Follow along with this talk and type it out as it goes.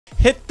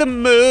Hit the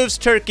moves,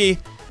 turkey.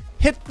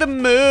 Hit the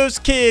moves,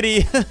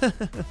 kitty.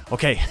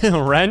 Okay,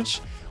 wrench.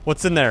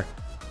 What's in there?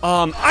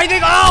 I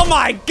think, oh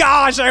my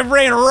gosh, I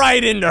ran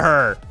right into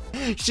her.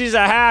 She's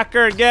a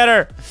hacker, get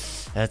her.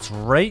 That's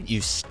right,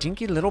 you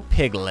stinky little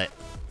piglet.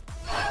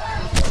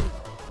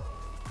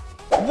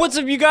 What's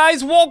up, you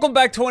guys? Welcome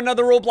back to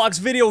another Roblox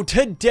video.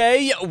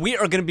 Today, we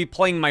are going to be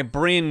playing my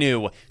brand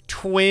new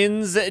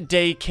Twins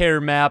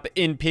Daycare map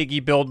in Piggy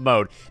build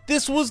mode.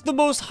 This was the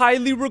most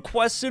highly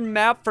requested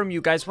map from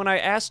you guys when I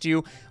asked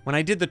you, when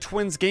I did the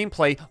Twins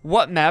gameplay,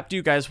 what map do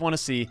you guys want to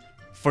see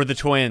for the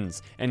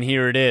Twins? And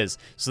here it is.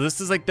 So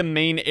this is like the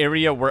main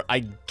area where I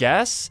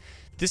guess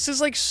this is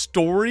like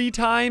story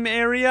time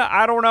area.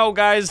 I don't know,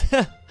 guys.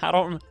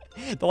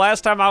 The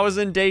last time I was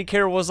in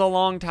Daycare was a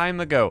long time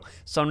ago,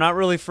 so I'm not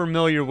really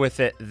familiar with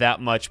it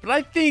that much, but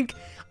I think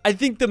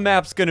the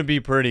map's gonna be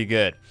pretty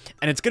good,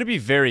 and it's gonna be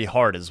very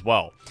hard as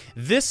well.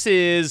 This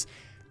is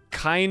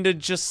kind of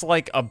just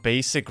like a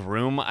basic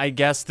room, I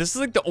guess. This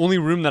is like the only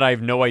room that I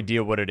have no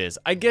idea what it is.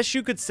 I guess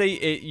you could say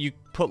you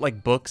put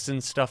like books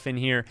and stuff in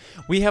here.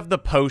 We have the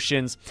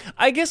potions.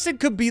 I guess it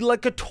could be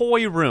like a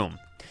toy room.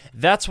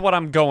 That's what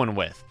I'm going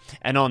with.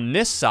 And on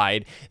this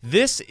side,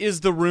 this is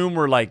the room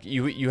where like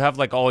you have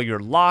like all your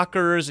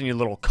lockers and your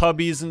little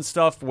cubbies and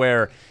stuff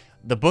where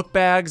the book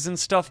bags and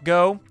stuff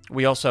go.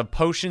 We also have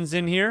potions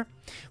in here.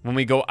 When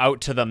we go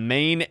out to the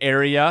main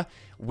area,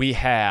 we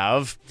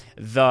have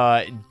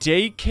the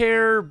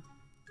daycare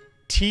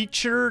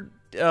teacher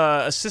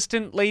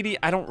assistant lady.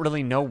 I don't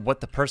really know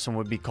what the person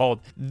would be called.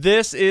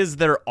 This is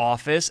their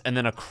office, and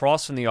then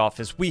across from the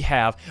office we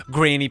have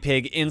Granny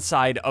Pig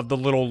inside of the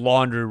little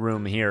laundry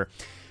room here,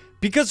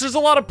 because there's a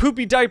lot of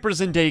poopy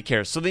diapers in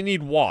daycare, so they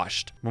need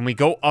washed. When we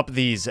go up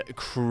these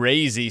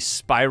crazy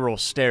spiral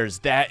stairs,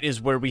 that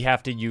is where we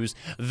have to use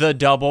the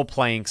double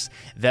planks.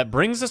 That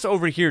brings us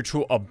over here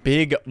to a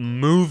big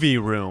movie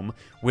room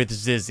with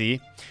Zizzy.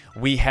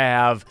 We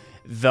have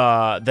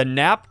the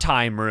nap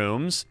time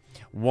rooms,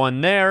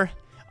 one there,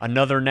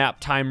 another nap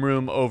time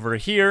room over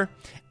here,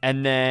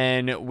 and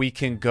then we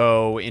can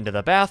go into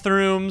the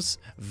bathrooms.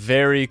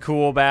 Very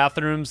cool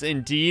bathrooms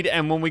indeed.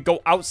 And when we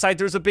go outside,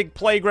 there's a big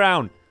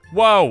playground.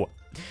 Whoa!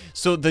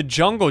 So the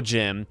jungle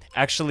gym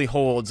actually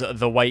holds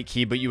the white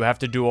key, but you have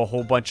to do a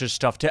whole bunch of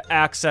stuff to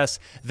access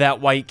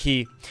that white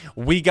key.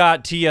 We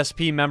got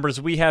TSP members.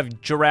 We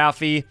have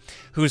Giraffe,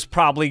 who's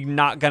probably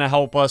not gonna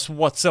help us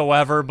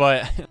whatsoever,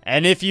 but...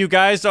 And if you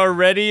guys are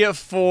ready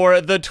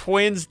for the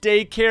Twins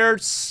Daycare,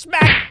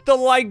 smack the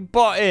like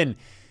button,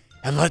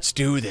 and let's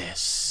do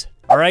this.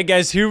 Alright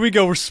guys, here we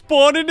go. We're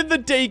spawning in the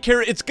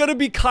daycare. It's gonna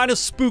be kind of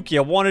spooky.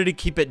 I wanted to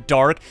keep it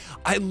dark.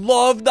 I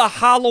love the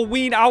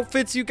Halloween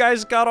outfits you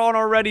guys got on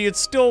already. It's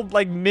still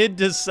like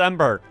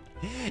mid-December.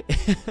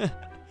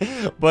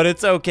 But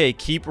it's okay.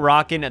 Keep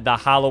rocking the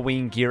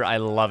Halloween gear. I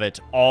love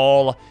it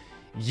all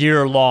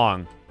year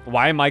long.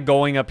 Why am I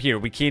going up here?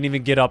 We can't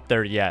even get up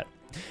there yet.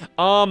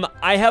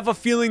 I have a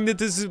feeling that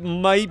this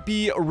might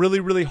be really,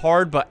 really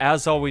hard, but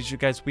as always, you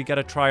guys, we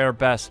gotta try our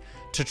best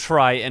to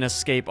try and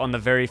escape on the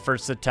very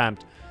first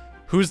attempt.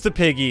 Who's the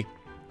piggy?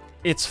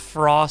 It's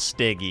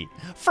Frostiggy.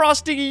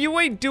 Frostiggy, you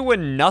ain't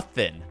doing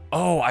nothing.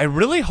 Oh, I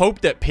really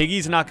hope that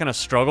Piggy's not gonna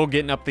struggle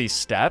getting up these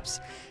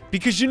steps,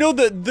 because you know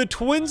the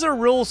twins are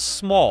real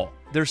small.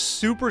 They're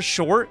super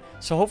short,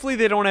 so hopefully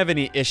they don't have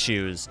any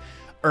issues,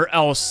 or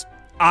else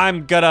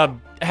I'm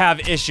gonna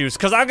have issues,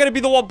 because I'm gonna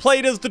be the one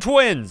played as the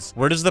twins.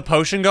 Where does the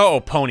potion go? Oh,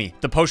 Pony.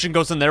 The potion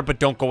goes in there, but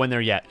don't go in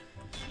there yet.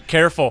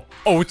 Careful.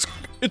 Oh,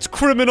 it's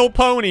Criminal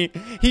Pony.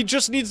 He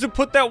just needs to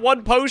put that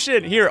one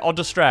potion. Here, I'll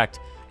distract.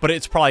 But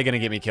it's probably gonna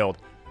get me killed.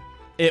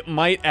 It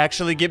might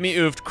actually get me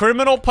oofed.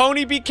 Criminal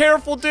Pony, be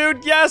careful,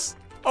 dude. Yes.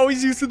 Oh,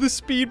 he's using the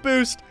speed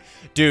boost.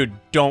 Dude,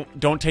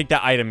 don't take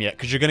that item yet,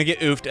 because you're gonna get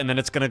oofed, and then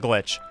it's gonna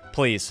glitch.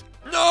 Please.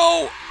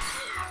 No!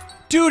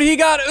 Dude, he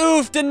got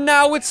oofed, and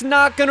now it's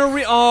not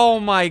gonna oh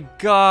my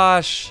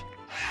gosh.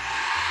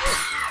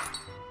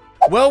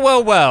 Well,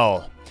 well,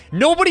 well.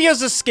 Nobody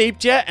has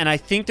escaped yet, and I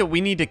think that we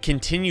need to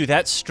continue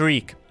that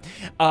streak.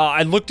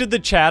 I looked at the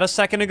chat a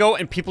second ago,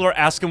 and people are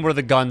asking where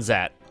the gun's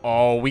at.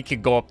 Oh, we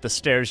could go up the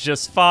stairs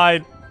just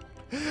fine.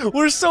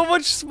 We're so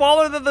much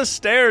smaller than the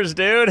stairs,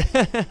 dude.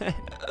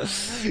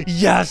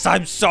 Yes,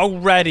 I'm so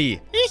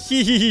ready.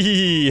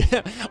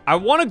 I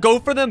want to go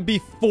for them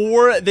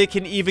before they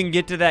can even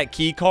get to that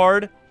key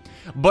card.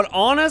 But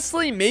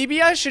honestly,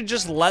 maybe I should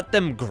just let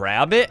them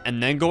grab it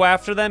and then go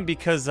after them,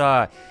 because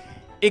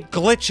it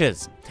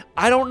glitches.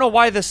 I don't know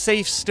why the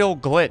safes still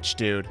glitch,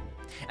 dude.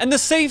 And the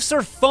safes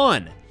are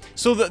fun.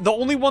 So the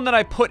only one that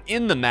I put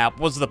in the map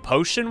was the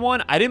potion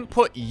one. I didn't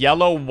put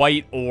yellow,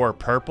 white, or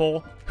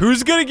purple.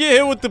 Who's gonna get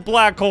hit with the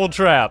black hole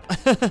trap?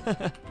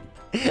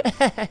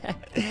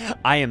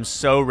 I am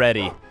so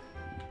ready.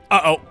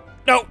 Uh-oh.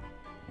 No.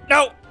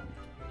 No.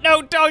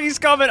 No, doggy's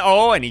coming.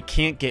 Oh, and he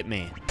can't get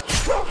me.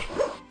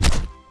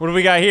 What do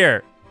we got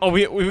here? Oh,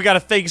 we got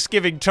a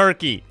Thanksgiving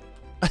turkey.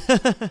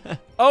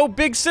 Oh,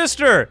 big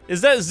sister.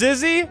 Is that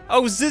Zizzy?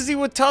 Oh, Zizzy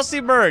with Tussy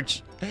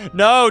merch.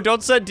 No,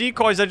 don't send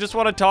decoys. I just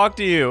want to talk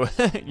to you.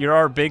 You're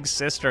our big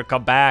sister.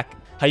 Come back.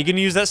 How you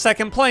gonna use that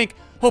second plank?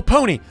 Oh,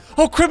 pony.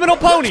 Oh, criminal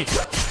pony.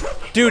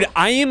 Dude,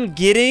 I am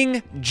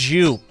getting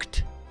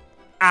juked.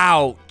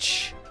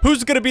 Ouch.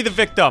 Who's gonna be the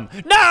victim?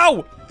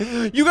 No!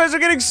 You guys are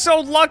getting so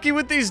lucky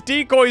with these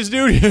decoys,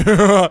 dude.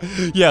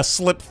 Yeah,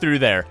 slip through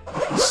there.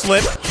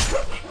 Slip.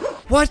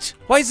 What?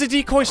 Why is the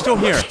decoy still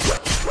here?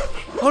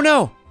 Oh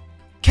no.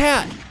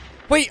 Cat.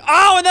 Wait,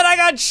 oh, and then I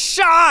got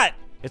shot.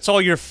 It's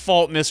all your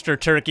fault, Mr.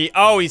 Turkey.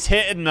 Oh, he's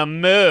hitting the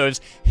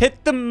moves.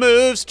 Hit the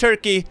moves,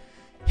 Turkey.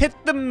 Hit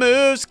the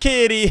moves,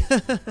 kitty.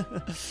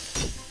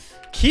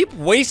 Keep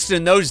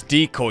wasting those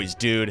decoys,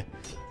 dude.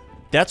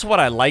 That's what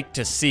I like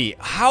to see.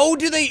 How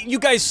do they, you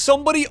guys,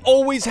 somebody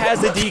always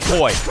has a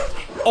decoy.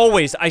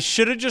 Always. I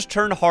should have just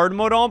turned hard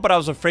mode on, but I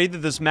was afraid that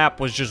this map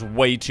was just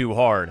way too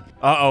hard.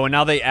 Uh-oh, and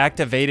now they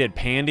activated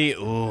Pandy.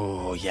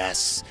 Ooh,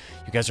 yes.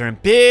 You guys are in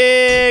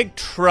big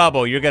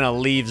trouble. You're gonna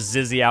leave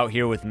Zizzy out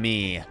here with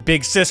me.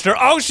 Big sister.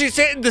 Oh, she's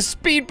hitting the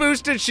speed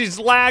boost and she's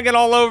lagging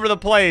all over the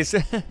place.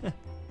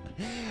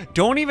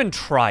 Don't even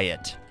try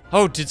it.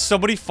 Oh, did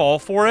somebody fall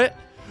for it?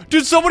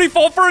 Did somebody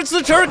fall for it? It's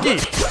the turkey.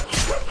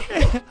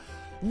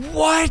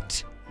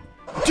 What?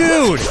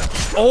 Dude.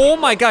 Oh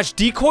my gosh.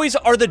 Decoys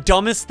are the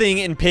dumbest thing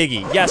in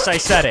Piggy. Yes, I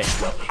said it.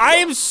 I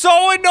am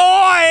so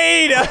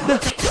annoyed.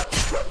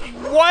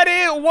 What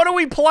are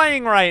we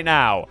playing right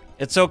now?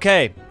 It's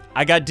okay.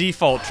 I got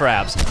default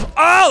traps.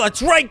 Oh,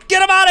 that's right.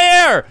 Get him out of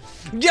here.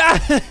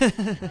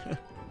 Yeah.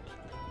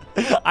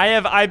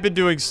 I've been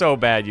doing so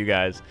bad, you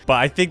guys. But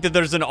I think that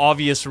there's an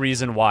obvious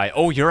reason why.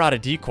 Oh, you're out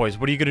of decoys.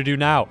 What are you gonna do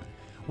now?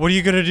 What are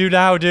you gonna do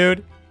now,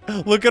 dude?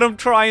 Look at him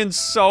trying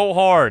so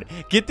hard.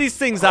 Get these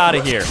things out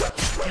of here.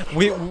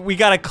 We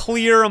gotta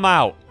clear them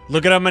out.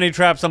 Look at how many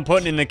traps I'm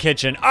putting in the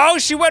kitchen. Oh,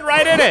 she went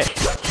right in it.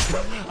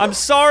 I'm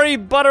sorry,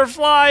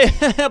 butterfly,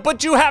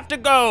 but you have to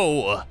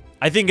go.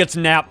 I think it's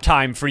nap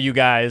time for you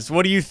guys.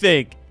 What do you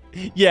think?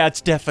 Yeah,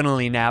 it's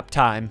definitely nap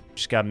time.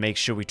 Just gotta make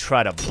sure we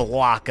try to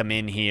block him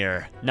in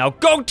here. Now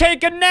go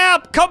take a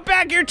nap! Come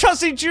back here,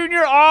 Tussy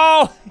Jr.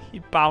 Oh, he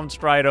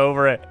bounced right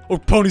over it. Oh,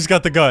 Pony's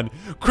got the gun.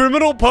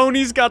 Criminal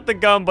Pony's got the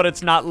gun, but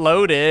it's not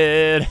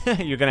loaded.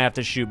 You're gonna have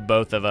to shoot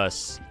both of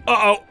us.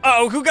 Uh-oh,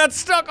 uh-oh, who got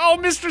stuck? Oh,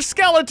 Mr.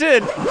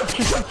 Skeleton!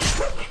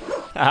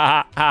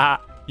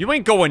 You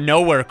ain't going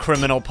nowhere,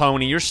 Criminal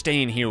Pony. You're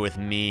staying here with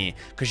me,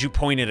 because you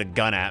pointed a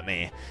gun at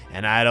me,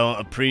 and I don't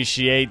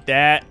appreciate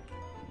that.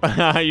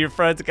 Your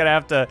friend's gonna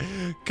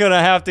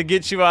have to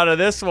get you out of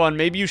this one.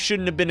 Maybe you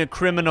shouldn't have been a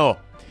criminal.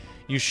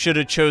 You should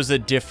have chose a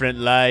different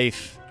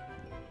life.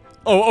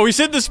 Oh, he's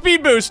hit the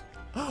speed boost.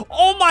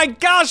 Oh my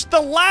gosh, the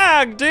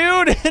lag,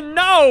 dude.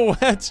 No,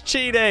 that's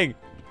cheating.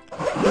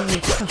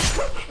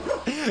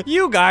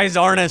 You guys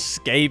aren't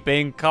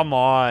escaping. Come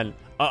on.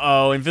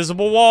 Uh-oh,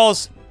 invisible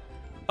walls.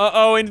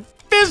 Uh-oh,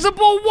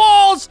 invisible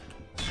walls.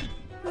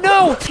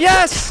 No,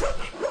 yes.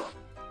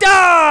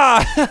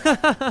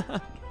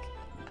 Ah!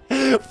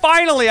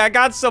 Finally, I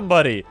got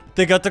somebody.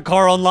 They got the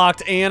car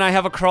unlocked, and I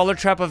have a crawler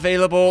trap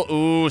available.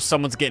 Ooh,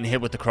 someone's getting hit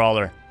with the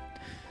crawler.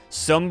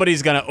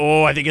 Somebody's gonna.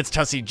 Oh, I think it's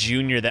Tussy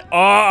Jr. That.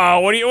 Oh,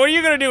 what are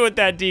you gonna do with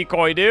that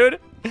decoy, dude?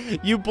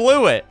 You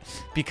blew it.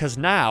 Because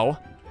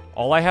now,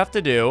 all I have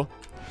to do,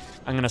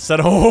 I'm gonna set.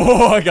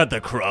 Oh, I got the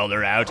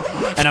crawler out,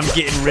 and I'm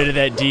getting rid of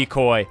that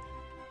decoy.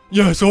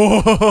 Yes.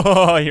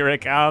 Oh, here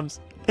it comes.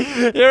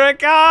 Here it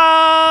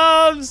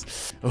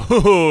comes.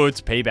 Oh,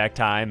 it's payback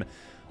time.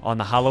 On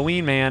the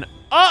Halloween man.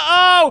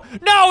 Uh-oh!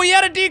 No, he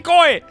had a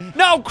decoy!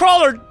 No,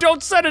 crawler,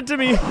 don't send it to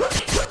me.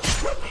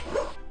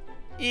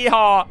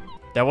 Yeehaw.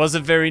 That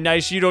wasn't very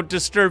nice. You don't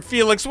disturb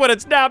Felix when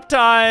it's nap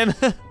time.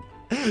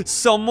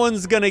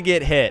 Someone's gonna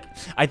get hit.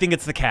 I think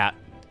it's the cat.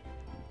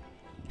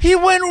 He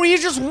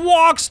just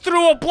walks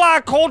through a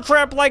black hole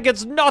trap like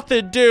it's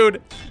nothing,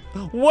 dude.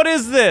 What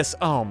is this?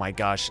 Oh my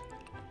gosh.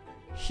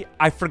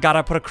 I forgot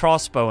I put a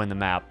crossbow in the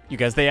map. You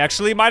guys, they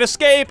actually might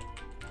escape.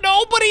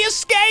 Nobody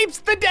escapes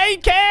the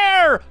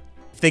daycare!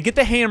 If they get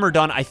the hammer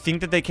done, I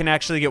think that they can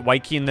actually get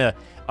White Key in the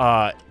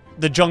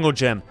jungle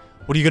gym.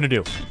 What are you gonna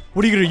do?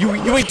 What are you gonna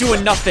do? You ain't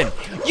doing nothing.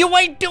 You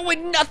ain't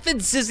doing nothing,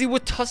 Zizzy,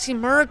 with Tussy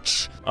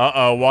merch.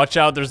 Uh-oh, watch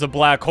out. There's a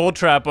black hole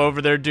trap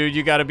over there, dude.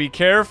 You gotta be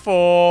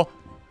careful.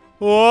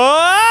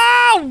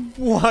 Whoa!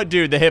 What,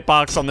 dude, the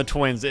hitbox on the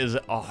twins is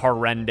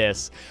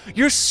horrendous.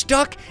 You're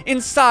stuck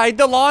inside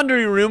the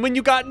laundry room and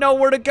you got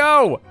nowhere to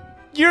go.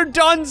 You're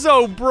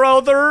donezo,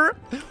 brother.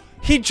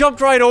 He jumped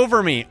right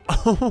over me.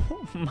 Oh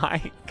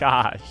my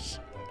gosh.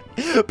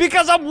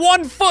 Because I'm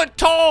 1 foot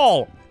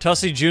tall.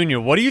 Tussy Jr.,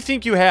 what do you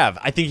think you have?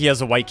 I think he has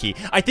a white key.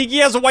 I think he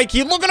has a white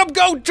key. Look at him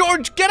go,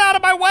 George. Get out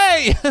of my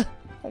way.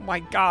 Oh my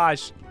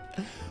gosh.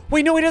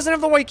 Wait, no, he doesn't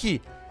have the white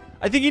key.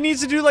 I think he needs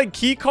to do like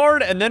key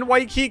card and then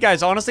white key.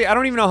 Guys, honestly, I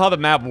don't even know how the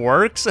map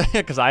works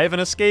because I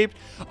haven't escaped.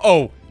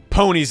 Oh,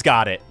 Pony's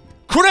got it.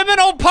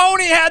 Criminal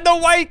Pony had the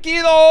white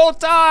key the whole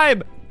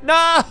time.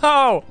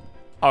 No.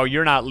 Oh,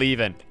 you're not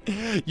leaving.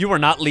 You are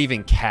not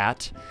leaving,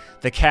 cat.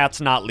 The cat's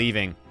not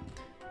leaving.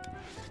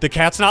 The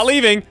cat's not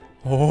leaving.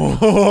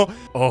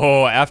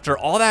 Oh, after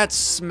all that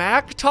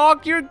smack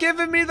talk you're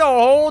giving me the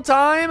whole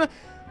time,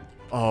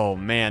 Oh,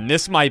 man,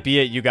 this might be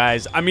it, you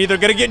guys. I'm either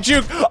gonna get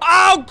juked.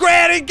 Oh,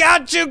 Granny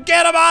got you.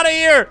 Get him out of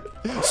here.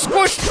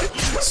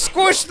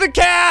 Squish the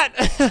cat.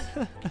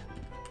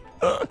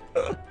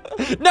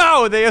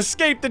 No, they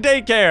escaped the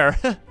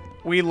daycare.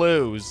 We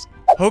lose.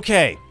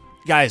 Okay,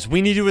 guys,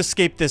 we need to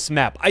escape this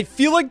map. I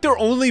feel like they're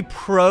only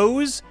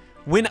pros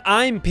when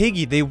I'm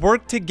Piggy. They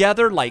work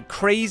together like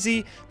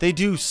crazy. They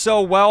do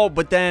so well,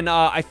 but then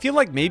I feel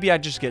like maybe I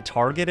just get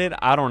targeted.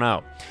 I don't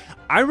know.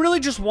 I really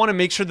just want to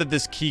make sure that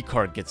this key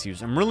card gets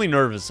used. I'm really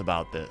nervous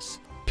about this.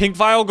 Pink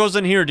vial goes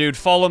in here, dude.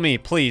 Follow me,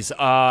 please.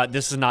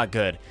 This is not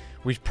good.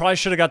 We probably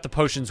should have got the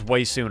potions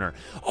way sooner.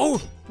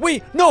 Oh,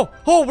 wait, no.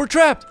 Oh, we're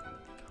trapped.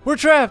 We're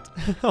trapped.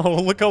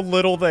 Oh, look how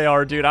little they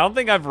are, dude. I don't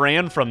think I've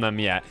ran from them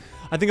yet.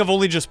 I think I've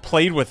only just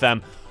played with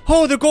them.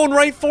 Oh, they're going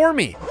right for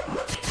me.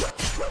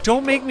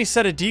 Don't make me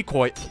set a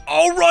decoy.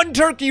 Oh, run,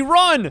 turkey,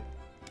 run.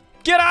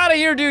 Get out of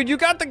here, dude. You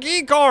got the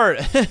key card.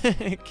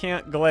 It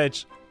can't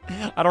glitch.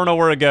 I don't know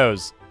where it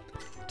goes.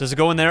 Does it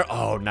go in there?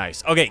 Oh,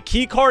 nice. Okay,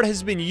 key card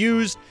has been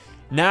used.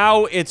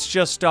 Now it's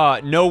just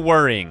no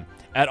worrying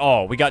at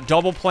all. We got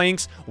double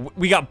planks.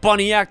 We got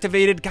Bunny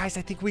activated. Guys,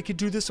 I think we could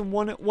do this in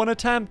one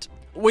attempt.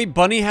 Wait,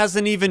 Bunny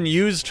hasn't even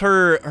used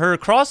her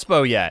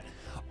crossbow yet.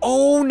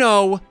 Oh,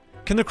 no.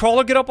 Can the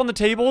crawler get up on the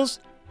tables?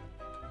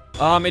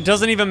 It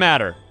doesn't even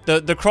matter.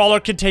 The crawler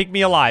could take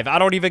me alive. I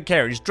don't even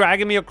care. He's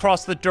dragging me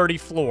across the dirty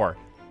floor.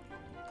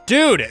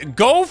 Dude,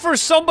 go for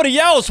somebody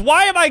else.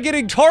 Why am I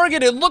getting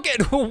targeted? Look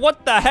at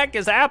what the heck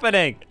is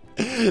happening.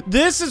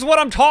 This is what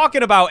I'm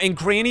talking about. And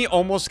Granny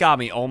almost got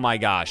me. Oh my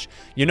gosh.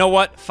 You know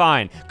what?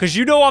 Fine. Because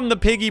you know I'm the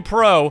Piggy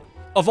Pro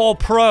of all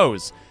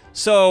pros.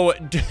 So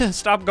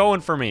stop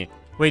going for me.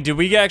 Wait, did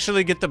we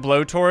actually get the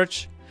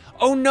blowtorch?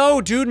 Oh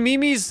no, dude.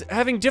 Mimi's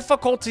having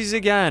difficulties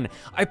again.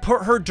 I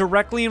put her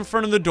directly in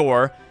front of the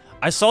door.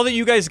 I saw that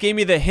you guys gave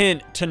me the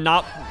hint to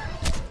not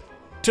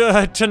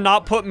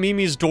put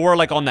Mimi's door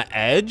like on the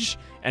edge,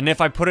 and if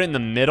I put it in the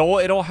middle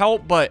it'll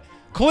help, but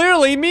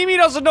clearly Mimi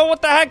doesn't know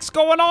what the heck's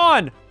going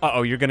on.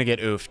 Uh-oh, you're gonna get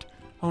oofed.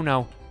 Oh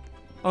no.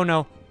 Oh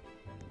no.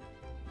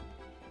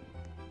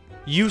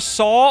 You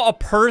saw a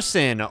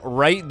person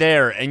right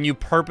there and you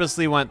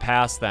purposely went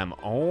past them.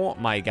 Oh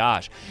my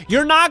gosh.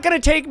 You're not gonna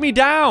take me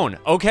down,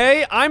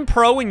 okay? I'm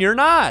pro and you're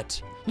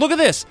not. Look at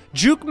this.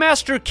 Juke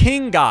Master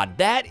King God.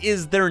 That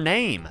is their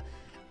name.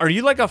 Are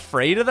you like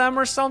afraid of them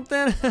or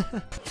something?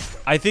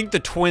 I think the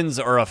twins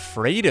are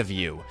afraid of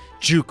you.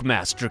 Juke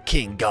Master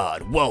King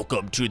God,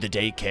 welcome to the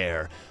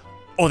daycare.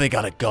 Oh, they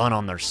got a gun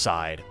on their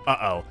side.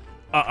 Uh-oh.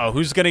 Uh-oh,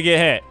 who's gonna get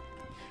hit?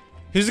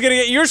 Who's gonna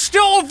get... You're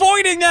still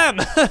avoiding them!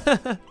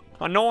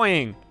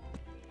 Annoying.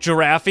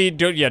 Giraffe,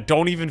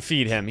 don't even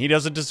feed him. He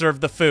doesn't deserve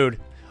the food.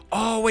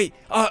 Oh, wait.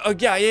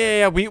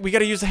 Yeah. We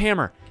gotta use the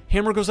hammer.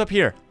 Hammer goes up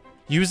here.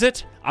 Use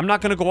it. I'm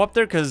not gonna go up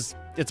there because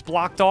it's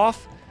blocked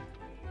off.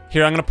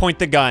 Here, I'm gonna point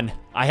the gun.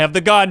 I have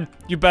the gun.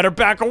 You better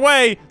back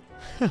away.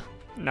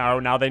 No,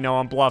 now they know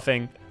I'm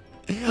bluffing.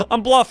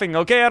 I'm bluffing,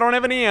 okay? I don't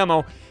have any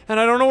ammo. And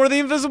I don't know where the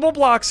invisible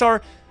blocks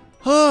are.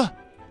 But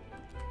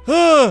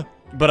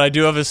I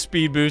do have a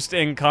speed boost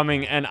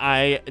incoming, and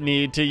I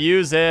need to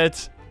use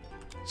it.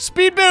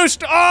 Speed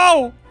boost!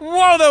 Oh!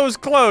 Whoa, that was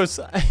close.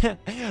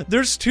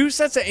 There's 2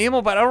 sets of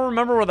ammo, but I don't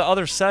remember where the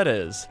other set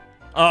is.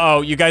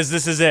 Uh-oh, you guys,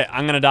 this is it.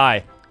 I'm gonna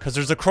die. Because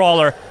there's a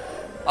crawler.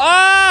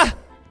 Ah!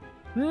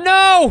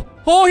 No!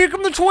 Oh, here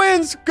come the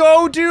twins!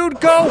 Go, dude,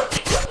 go!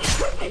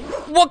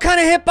 What kind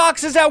of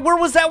hitbox is that? Where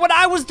was that when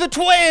I was the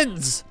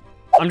twins?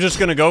 I'm just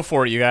gonna go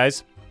for it, you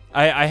guys.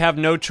 I have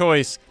no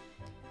choice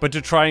but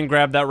to try and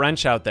grab that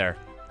wrench out there.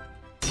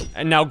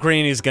 And now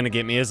Granny's gonna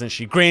get me, isn't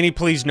she? Granny,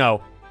 please,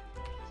 no.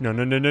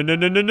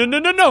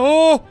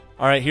 No.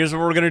 All right, here's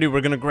what we're gonna do.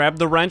 We're gonna grab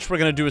the wrench. We're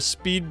gonna do a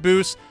speed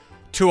boost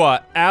to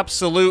a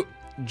absolute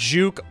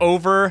juke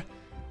over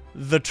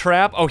the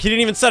trap. Oh, he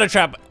didn't even set a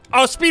trap.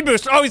 Oh, speed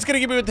boost. Oh, he's gonna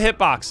get me with the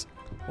hitbox.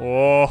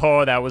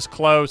 Oh, that was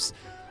close.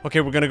 Okay,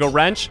 we're gonna go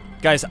wrench.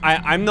 Guys,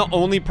 I'm the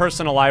only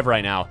person alive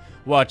right now.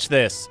 Watch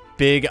this.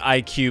 Big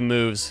IQ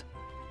moves.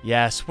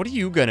 Yes, what are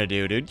you gonna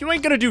do, dude? You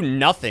ain't gonna do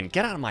nothing.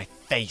 Get out of my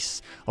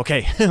face.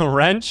 Okay,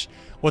 wrench.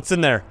 What's in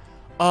there?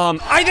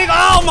 I think,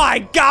 oh my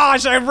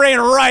gosh, I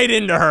ran right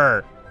into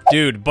her.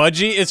 Dude,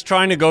 Budgie is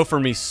trying to go for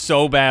me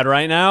so bad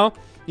right now.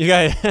 You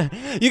guys,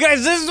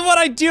 this is what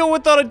I deal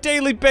with on a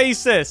daily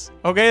basis.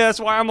 Okay, that's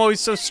why I'm always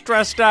so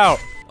stressed out.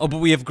 Oh, but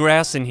we have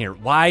grass in here.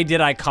 Why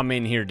did I come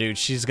in here, dude?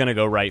 She's gonna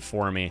go right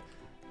for me.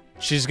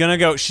 She's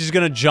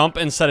gonna jump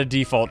and set a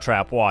default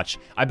trap. Watch.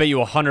 I bet you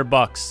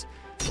 $100.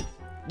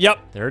 Yep,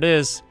 there it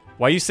is.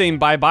 Why are you saying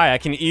bye-bye? I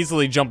can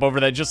easily jump over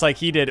that just like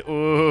he did.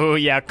 Ooh,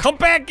 yeah, come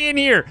back in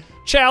here.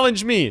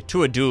 Challenge me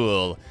to a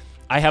duel.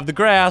 I have the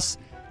grass.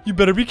 You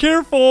better be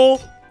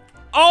careful.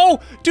 Oh,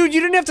 dude,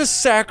 you didn't have to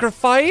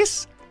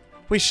sacrifice.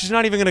 Wait, she's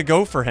not even gonna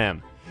go for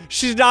him.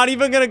 She's not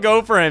even gonna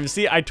go for him.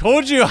 See, I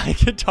told you I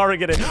could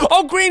target it.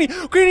 Oh,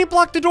 Granny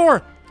blocked the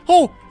door.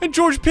 Oh, and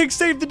George Pig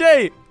saved the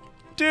day.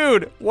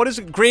 Dude, what is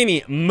it?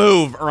 Granny,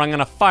 move or I'm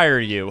gonna fire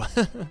you.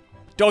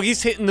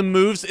 Doggy's hitting the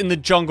moves in the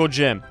jungle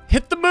gym.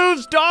 Hit the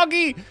moves,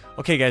 doggy.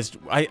 Okay, guys,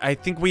 I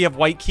think we have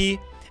white key.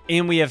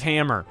 and we have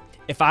hammer.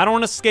 If I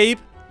don't escape,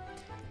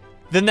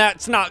 then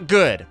that's not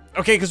good.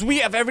 Okay, because we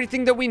have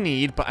everything that we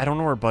need, but I don't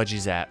know where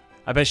Budgie's at.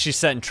 I bet she's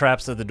setting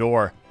traps at the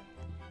door.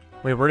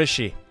 Wait, where is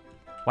she?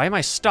 Why am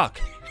I stuck?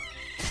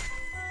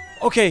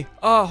 Okay,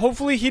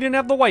 hopefully he didn't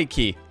have the white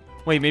key.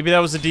 Wait, maybe that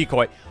was a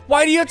decoy.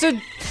 Why do you have to...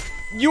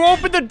 You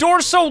opened the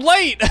door so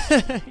late!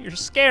 You're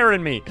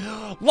scaring me.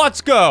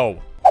 Let's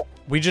go!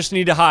 We just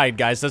need to hide,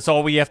 guys. That's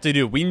all we have to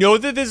do. We know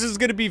that this is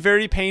gonna be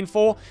very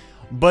painful,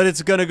 but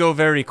it's gonna go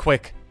very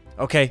quick.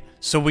 Okay,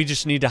 so we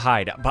just need to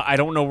hide. But I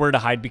don't know where to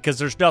hide because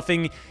there's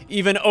nothing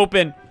even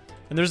open.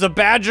 And there's a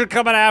badger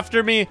coming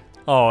after me.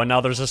 Oh, and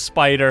now there's a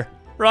spider.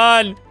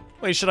 Run!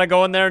 Wait, should I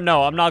go in there?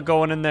 No, I'm not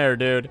going in there,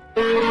 dude.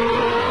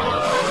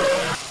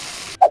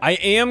 I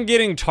am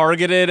getting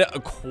targeted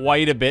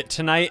quite a bit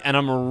tonight, and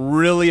I'm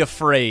really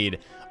afraid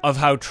of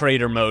how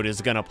trader mode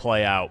is gonna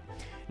play out.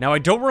 Now, I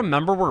don't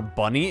remember where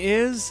Bunny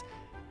is.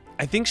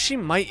 I think she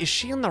might... Is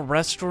she in the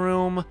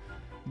restroom?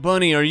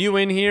 Bunny, are you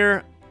in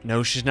here?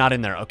 No, she's not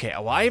in there. Okay,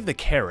 well, I have the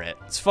carrot.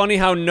 It's funny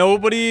how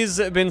nobody's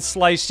been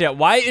sliced yet.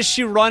 Why is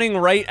she running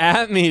right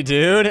at me,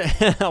 dude?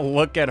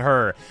 Look at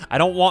her. I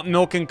don't want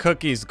milk and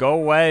cookies. Go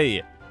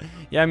away.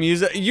 Yeah, I'm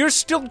using... You're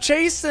still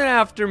chasing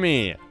after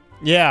me.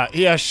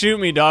 Yeah, shoot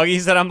me, dog. He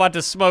said I'm about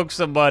to smoke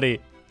somebody.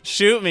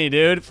 Shoot me,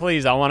 dude.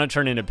 Please, I want to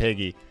turn into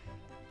Piggy.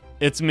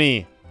 It's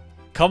me.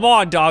 Come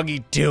on,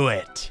 doggy, do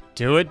it.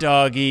 Do it,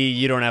 doggy.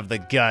 You don't have the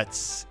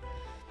guts.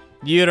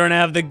 You don't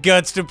have the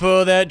guts to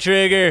pull that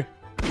trigger.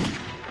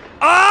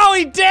 Oh,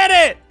 he did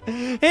it!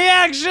 He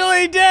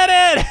actually did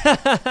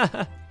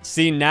it!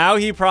 See, now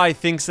he probably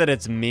thinks that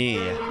it's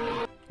me.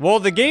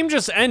 Well, the game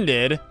just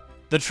ended.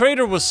 The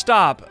trader was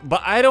stopped,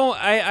 but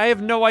I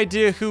have no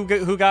idea who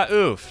got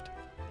oofed.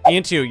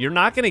 Antio, you're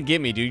not gonna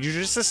get me, dude. You're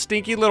just a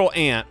stinky little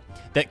ant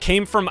that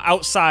came from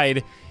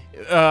outside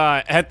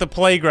at the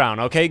playground,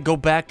 okay? Go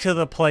back to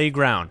the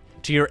playground,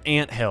 to your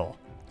anthill.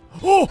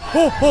 Oh!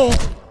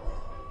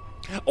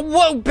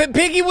 Whoa,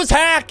 Piggy was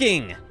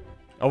hacking!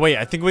 Oh, wait,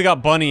 I think we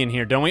got Bunny in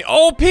here, don't we?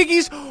 Oh,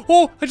 Piggy's!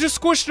 Oh, I just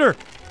squished her!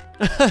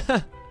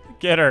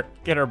 Get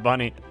her,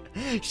 Bunny.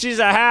 She's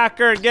a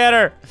hacker, get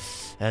her!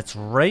 That's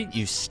right,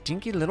 you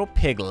stinky little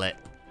piglet.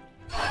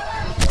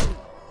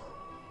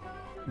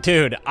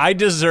 Dude, I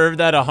deserve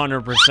that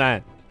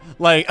 100%.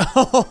 Like,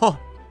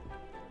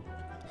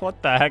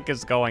 what the heck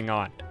is going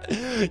on?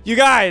 You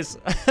guys,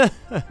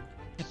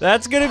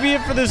 that's gonna be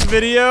it for this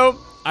video.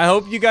 I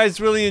hope you guys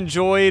really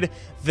enjoyed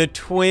the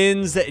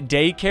twins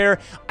daycare.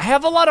 I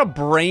have a lot of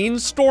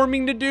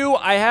brainstorming to do.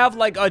 I have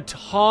like a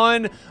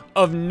ton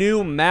of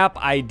new map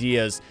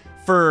ideas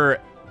for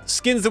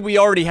skins that we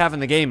already have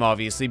in the game,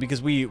 obviously,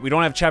 because we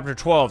don't have chapter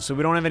 12, so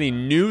we don't have any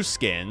new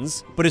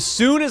skins. But as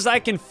soon as I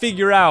can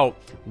figure out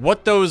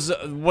what those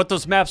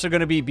maps are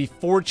going to be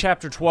before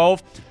chapter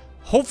 12,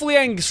 hopefully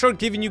I can start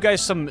giving you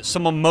guys some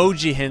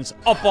emoji hints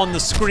up on the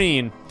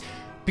screen,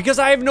 because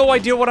I have no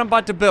idea what I'm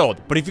about to build.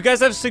 But if you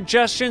guys have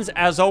suggestions,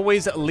 as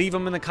always, leave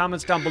them in the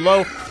comments down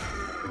below.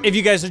 If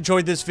you guys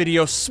enjoyed this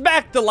video,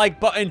 smack the like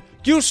button,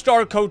 use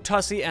star code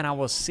Tussy, and I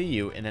will see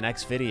you in the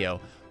next video.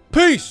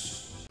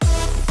 Peace!